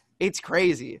 Yeah, it's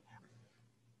crazy.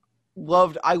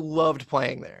 I loved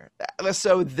playing there.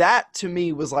 So that to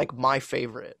me was like my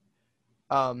favorite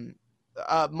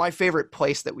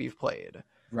place that we've played.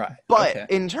 Right. But okay.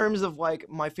 in terms of like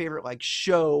my favorite like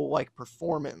show, like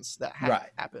performance that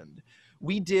happened,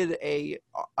 we did a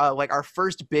like our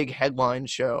first big headline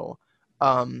show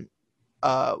back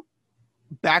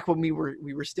when we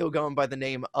were still going by the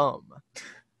name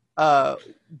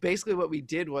basically what we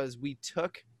did was we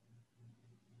took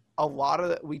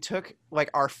like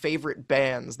our favorite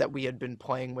bands that we had been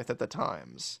playing with at the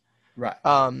times. Right.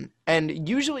 And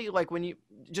usually, like, when you,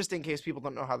 just in case people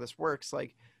don't know how this works,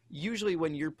 like, usually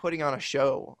when you're putting on a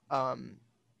show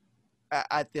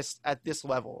at this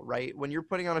level, right? When you're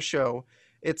putting on a show,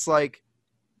 it's like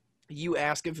you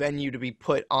ask a venue to be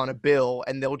put on a bill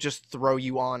and they'll just throw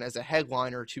you on as a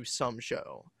headliner to some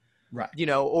show. Right. You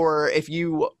know, or if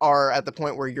you are at the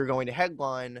point where you're going to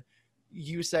headline,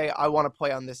 you say, I want to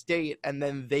play on this date, and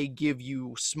then they give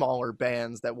you smaller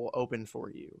bands that will open for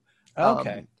you.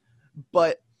 Okay.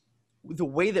 But the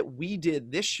way that we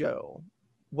did this show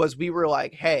was we were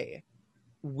like, hey,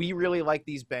 we really like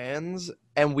these bands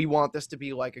and we want this to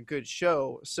be like a good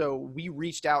show. So we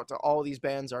reached out to all these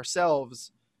bands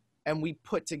ourselves and we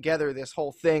put together this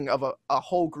whole thing of a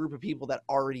whole group of people that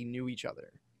already knew each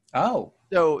other. Oh.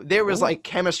 So there was like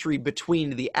chemistry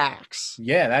between the acts.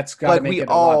 Yeah, that's got to Like, make we it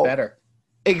a lot better.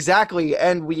 Exactly.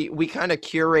 And we kind of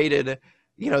curated,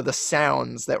 you know, the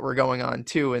sounds that were going on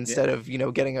too, instead of, you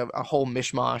know, getting a whole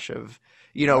mishmash of,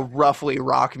 you know, roughly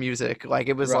rock music. Like,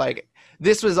 it was like,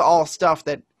 this was all stuff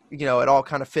that, you know, it all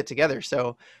kind of fit together.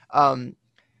 So,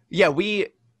 yeah, we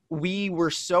were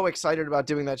so excited about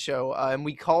doing that show. And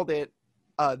we called it,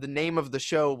 the name of the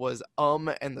show was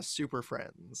and the Super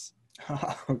Friends.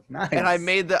 Oh, nice. And I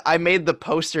made the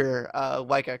poster,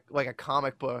 like a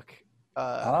comic book,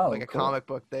 like a cool. comic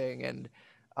book thing.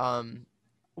 And,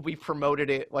 we promoted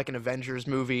it like an Avengers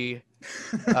movie,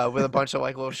 with a bunch of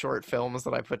like little short films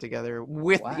that I put together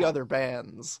with the other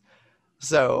bands.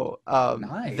 So,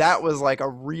 Nice. that was like a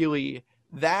really,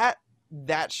 that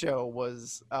show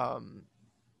was a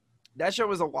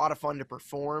lot of fun to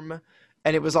perform.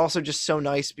 And it was also just so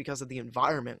nice because of the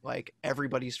environment, like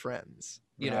everybody's friends,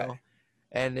 you know,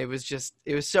 and it was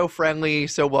so friendly,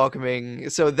 so welcoming.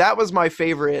 So that was my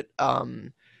favorite,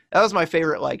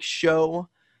 like show,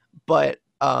 but,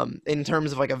 in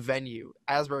terms of like a venue,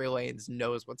 Asbury Lanes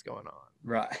knows what's going on.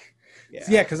 Right.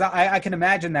 Yeah. Because I can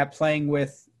imagine that playing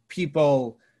with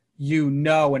people you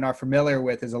know and are familiar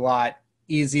with is a lot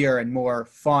easier and more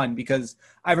fun, because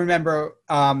I remember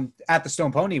at the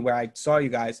Stone Pony where I saw you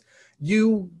guys,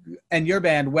 you and your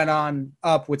band went on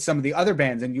up with some of the other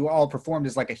bands and you all performed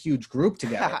as like a huge group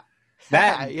together.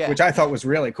 That Yeah. which I thought was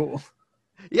really cool.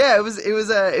 Yeah, it was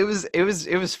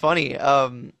funny.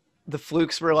 The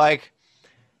Flukes were like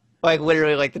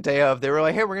literally like the day of, they were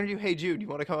like, hey, we're gonna do Hey Jude, you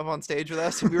want to come up on stage with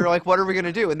us? And we were like, what are we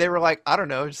gonna do? And they were like, I don't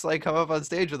know, just like come up on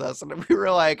stage with us. And we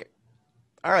were like,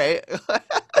 all right.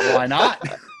 Why not?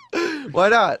 Why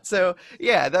not? So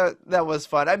yeah, that was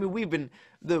fun. I mean, we've been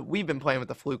playing with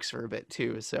the Flukes for a bit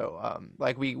too. So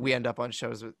like we end up on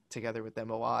shows together with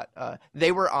them a lot.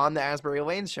 They were on the Asbury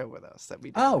Lanes show with us that we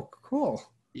did. Oh, cool.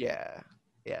 Yeah.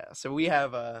 So we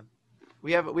have a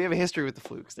history with the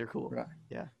Flukes. They're cool. Right.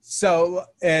 Yeah. So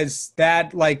is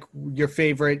that like your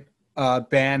favorite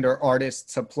band or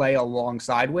artist to play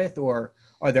alongside with, or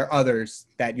are there others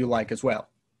that you like as well?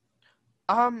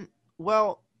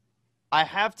 Well, I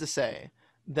have to say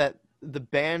that the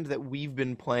band that we've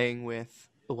been playing with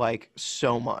like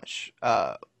so much,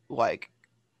 like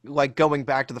going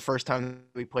back to the first time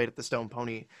we played at the Stone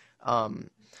Pony,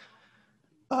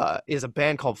 is a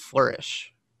band called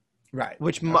Flourish. Right.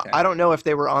 Which I don't know if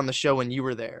they were on the show when you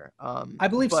were there. I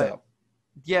believe so.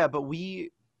 Yeah, but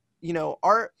we, you know,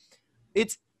 our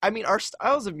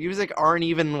styles of music aren't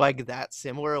even like that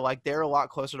similar. Like, they're a lot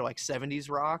closer to like 70s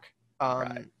rock.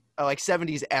 like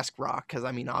 70s esque rock, because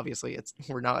I mean obviously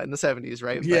we're not in the 70s,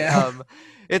 right? Yeah. But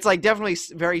it's like definitely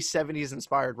very 70s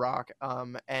inspired rock.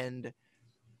 And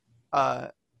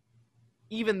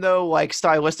even though like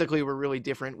stylistically we're really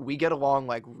different, we get along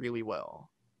like really well.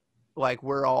 Like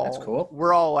That's cool.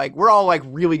 we're all like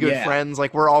really good Yeah. friends.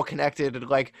 Like we're all connected. And,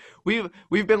 like we've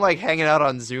been like hanging out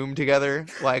on Zoom together,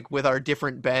 like with our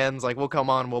different bands. Like we'll come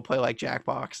on, we'll play like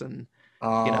Jackbox and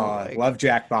I like, love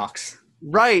Jackbox.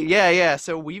 right, yeah.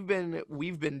 So we've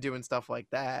been doing stuff like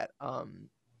that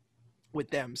with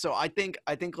them. So I think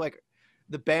like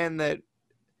the band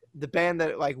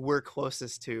that like we're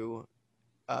closest to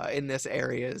in this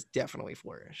area is definitely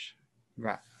Flourish.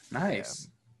 Right. Nice.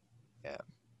 Yeah.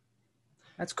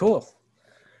 That's cool.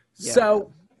 Yeah.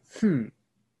 So,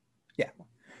 yeah.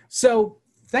 So,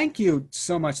 thank you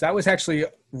so much. That was actually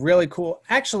really cool.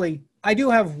 Actually, I do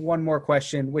have one more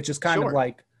question, which is kind of Sure.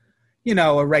 like,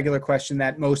 a regular question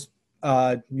that most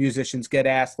musicians get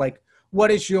asked. Like,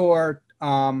 what is your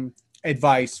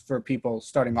advice for people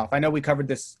starting off? I know we covered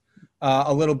this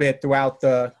a little bit throughout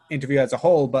the interview as a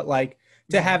whole, but like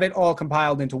to have it all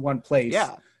compiled into one place.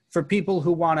 Yeah. For people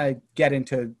who want to get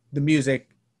into the music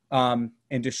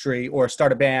industry or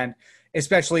start a band,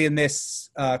 especially in this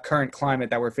current climate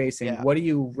that we're facing, Yeah. what do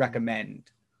you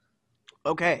recommend?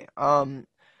 Okay.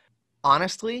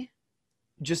 Honestly,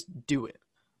 just do it.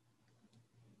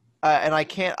 And I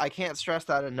can't stress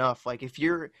that enough. Like if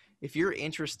you're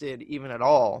interested even at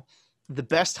all, the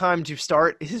best time to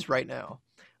start is right now.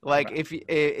 Like Right.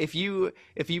 if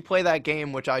you play that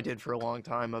game, which I did for a long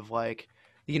time, of like,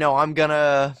 I'm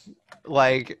gonna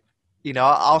like,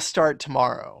 I'll start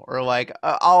tomorrow, or like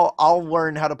I'll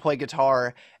learn how to play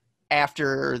guitar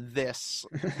after this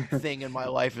thing in my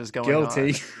life is going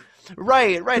Guilty. on.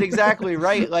 Right, exactly,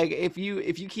 right. Like if you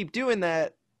keep doing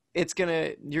that,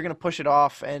 you're gonna push it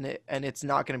off, and it's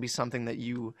not gonna be something that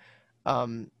you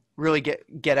really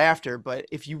get after. But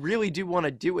if you really do want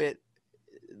to do it,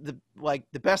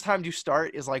 the best time to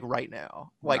start is like right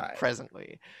now, like Right.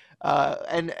 presently.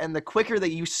 And the quicker that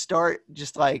you start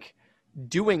just like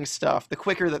doing stuff, the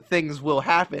quicker that things will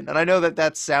happen. And I know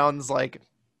that sounds like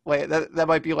that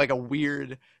might be like a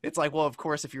weird, it's like, well, of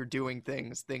course, if you're doing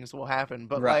things will happen.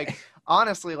 But Right. like,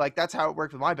 honestly, like that's how it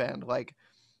worked with my band. Like,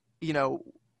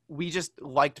 we just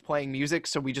liked playing music,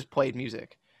 so we just played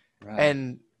music. Right.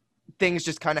 And things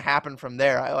just kind of happen from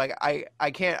there.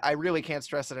 I really can't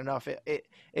stress it enough.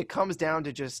 It comes down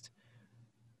to just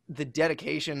the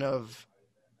dedication of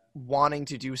wanting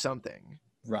to do something.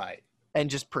 Right. And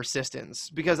just persistence,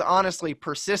 because honestly,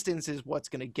 persistence is what's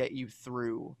going to get you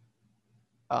through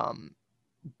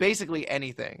basically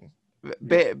anything.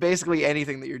 Basically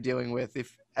anything that you're dealing with,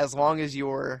 as long as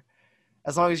you're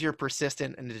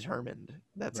persistent and determined,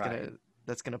 that's Right.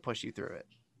 gonna push you through it.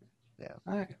 Yeah.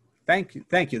 All right. Thank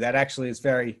you. That actually is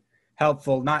very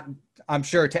helpful. Not, I'm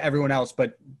sure, to everyone else,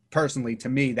 but personally to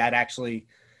me, that actually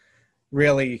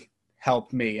really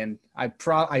helped me. And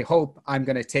I hope I'm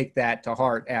going to take that to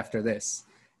heart after this,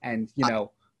 and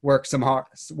work some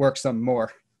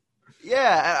more.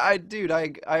 Yeah, dude,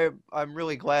 I'm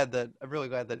really glad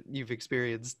that you've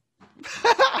experienced.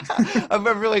 I'm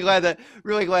really glad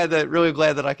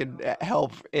that I can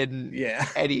help in Yeah.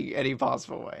 any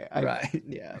possible way. Right.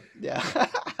 Yeah.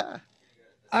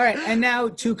 All right, and now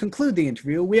to conclude the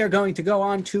interview, we are going to go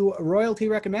on to Royalty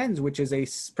Recommends, which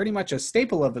is pretty much a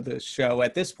staple of the show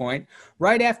at this point,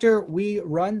 right after we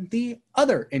run the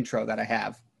other intro that I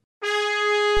have.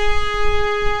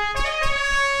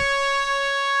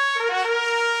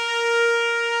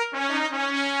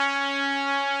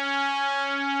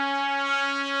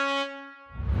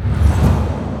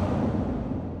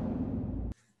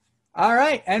 All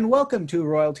right, and welcome to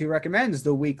Royalty Recommends,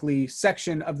 the weekly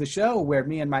section of the show where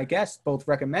me and my guests both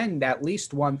recommend at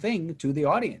least one thing to the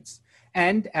audience.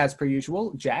 And as per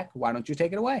usual, Jack, why don't you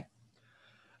take it away?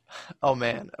 Oh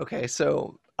man. Okay,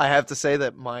 so I have to say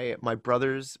that my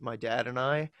brothers, my dad, and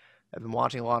I have been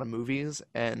watching a lot of movies,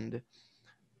 and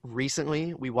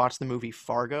recently we watched the movie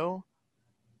Fargo.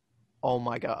 Oh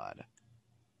my god.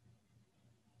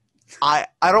 I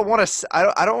don't want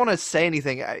to say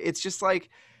anything. It's just like,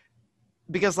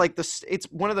 because like it's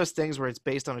one of those things where it's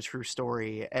based on a true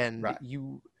story, and Right.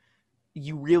 you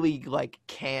really like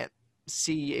can't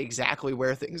see exactly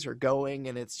where things are going,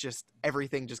 and it's just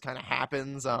everything just kind of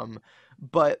happens.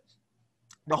 But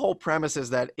the whole premise is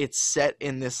that it's set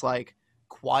in this like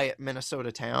quiet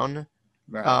Minnesota town.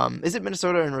 Right. Is it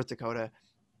Minnesota or North Dakota?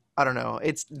 I don't know.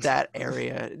 It's that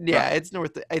area. Yeah, Right. it's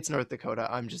North Dakota.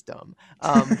 I'm just dumb.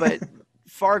 But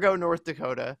Fargo, North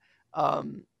Dakota.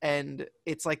 And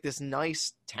it's like this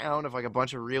nice town of like a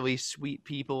bunch of really sweet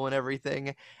people and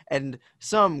everything, and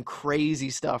some crazy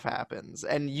stuff happens,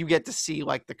 and you get to see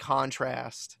like the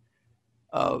contrast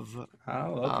of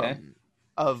Okay.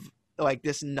 Of like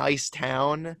this nice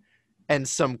town and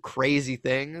some crazy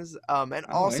things, and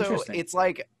also Interesting. it's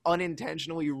like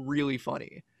unintentionally really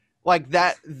funny. Like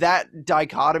that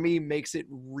dichotomy makes it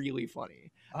really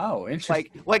funny. Interesting.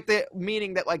 Like the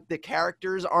meaning that like the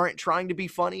characters aren't trying to be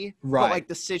funny, Right. but like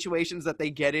the situations that they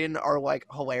get in are like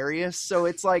hilarious. So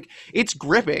it's like it's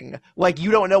gripping. Like you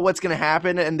don't know what's gonna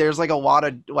happen, and there's like a lot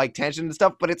of like tension and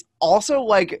stuff, but it's also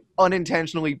like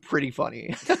unintentionally pretty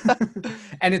funny.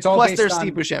 And it's all Plus, based there's on.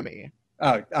 Steve Buscemi.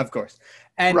 Oh, of course.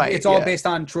 And Right, it's all yeah. based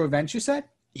on true events, you said?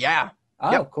 Yeah,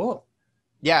 Oh, Yep. cool.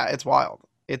 yeah, it's wild.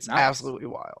 It's Nice. absolutely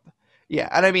wild. Yeah,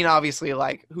 and I mean, obviously,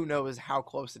 like who knows how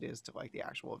close it is to like the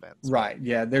actual events. Right.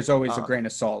 Yeah. There's always a Um, grain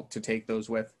of salt to take those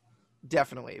with.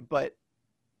 Definitely, but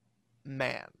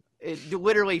man, it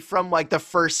literally from like the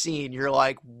first scene, you're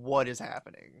like, what is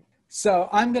happening? So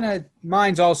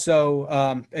mine's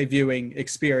also a viewing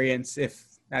experience, if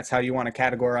that's how you want to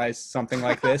categorize something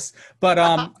like this. But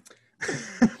I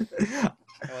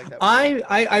like that.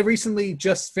 I recently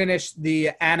just finished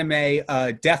the anime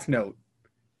Death Note,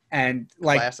 and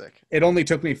like Classic. it only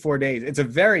took me 4 days. It's a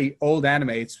very old anime.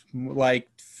 It's like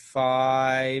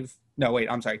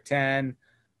 10,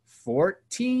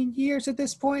 14 years at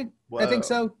this point. I think Whoa.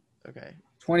 so. Okay.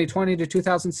 2020 to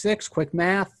 2006. Quick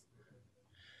math.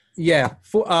 Yeah,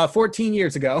 14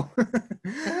 years ago.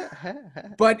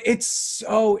 But it's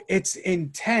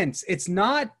intense. It's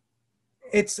not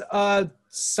not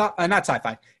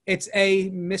sci-fi. It's a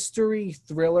mystery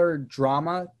thriller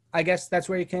drama. I guess that's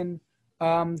where you can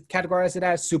categorize it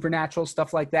as, supernatural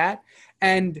stuff like that.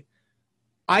 And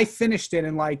I finished it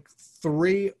in like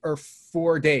 3 or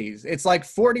 4 days. It's like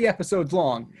 40 episodes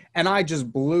long, and I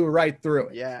just blew right through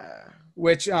it. Yeah.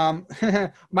 Which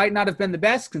might not have been the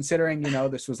best, considering,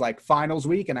 this was like finals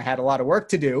week and I had a lot of work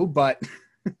to do, but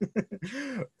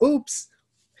oops.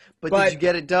 But But- did you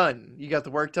get it done? You got the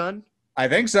work done? I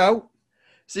think so.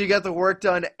 So you got the work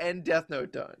done and Death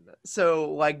Note done.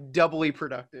 So like doubly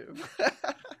productive.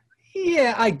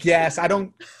 Yeah, I guess. I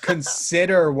don't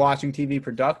consider watching TV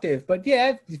productive, but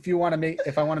yeah, if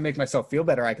I want to make myself feel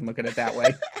better, I can look at it that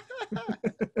way.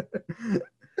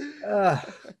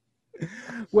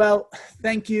 Well,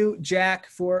 thank you, Jack,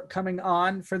 for coming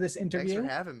on for this Thanks interview. for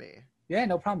having me. Yeah,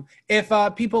 no problem. If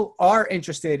people are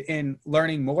interested in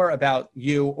learning more about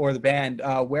you or the band,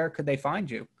 where could they find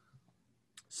you?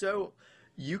 So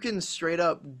you can straight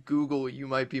up Google "You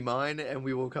Might Be Mine" and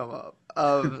we will come up.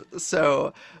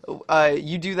 So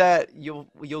you do that,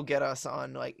 you'll get us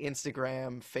on like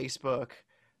Instagram, Facebook.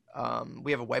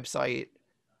 We have a website,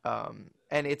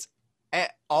 and it's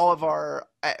all of our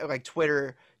like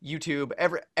Twitter, YouTube,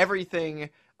 everything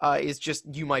is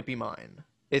just "You Might Be Mine."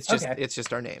 It's just Okay. it's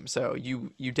just our name. So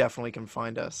you definitely can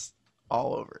find us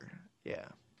all over. Yeah,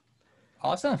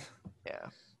 Awesome. yeah.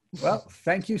 Well,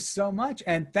 thank you so much.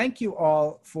 And thank you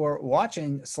all for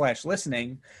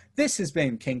watching/listening. This has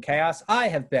been King Chaos. I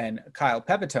have been Kyle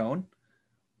Pepitone.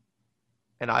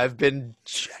 And I've been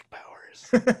Jack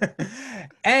Powers.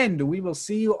 And we will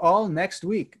see you all next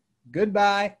week.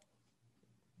 Goodbye.